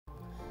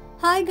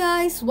Hi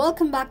guys,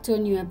 welcome back to a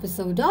new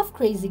episode of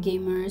Crazy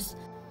Gamers.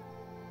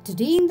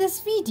 Today in this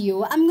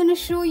video, I'm gonna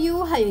show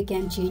you how you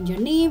can change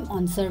your name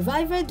on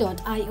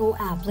survivor.io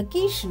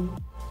application.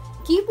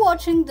 Keep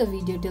watching the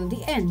video till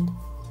the end.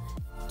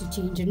 To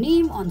change your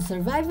name on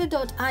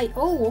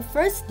survivor.io,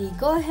 firstly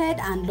go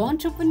ahead and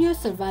launch open your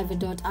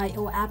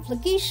survivor.io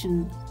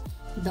application.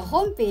 The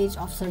homepage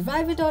of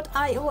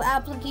survivor.io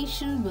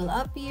application will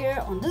appear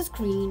on the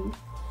screen.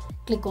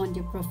 Click on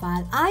your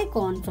profile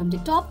icon from the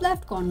top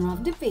left corner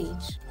of the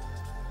page.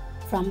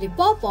 From the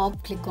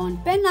pop-up, click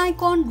on pen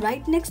icon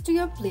right next to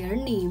your player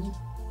name.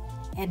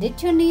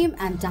 Edit your name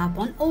and tap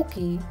on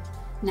OK.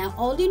 Now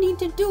all you need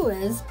to do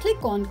is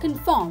click on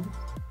confirm.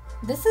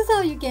 This is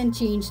how you can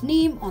change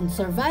name on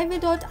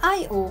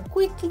survivor.io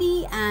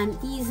quickly and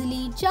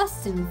easily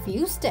just in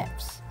few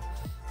steps.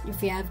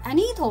 If you have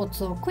any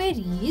thoughts or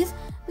queries,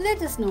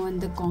 let us know in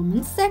the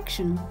comments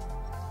section.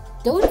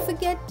 Don't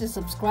forget to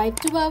subscribe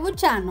to our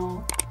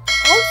channel.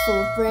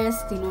 Also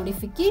press the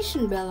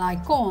notification bell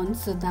icon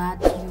so that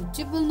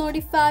YouTube will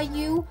notify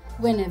you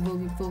whenever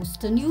we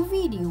post a new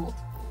video.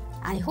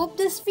 I hope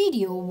this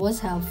video was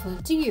helpful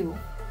to you.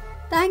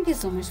 Thank you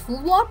so much for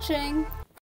watching.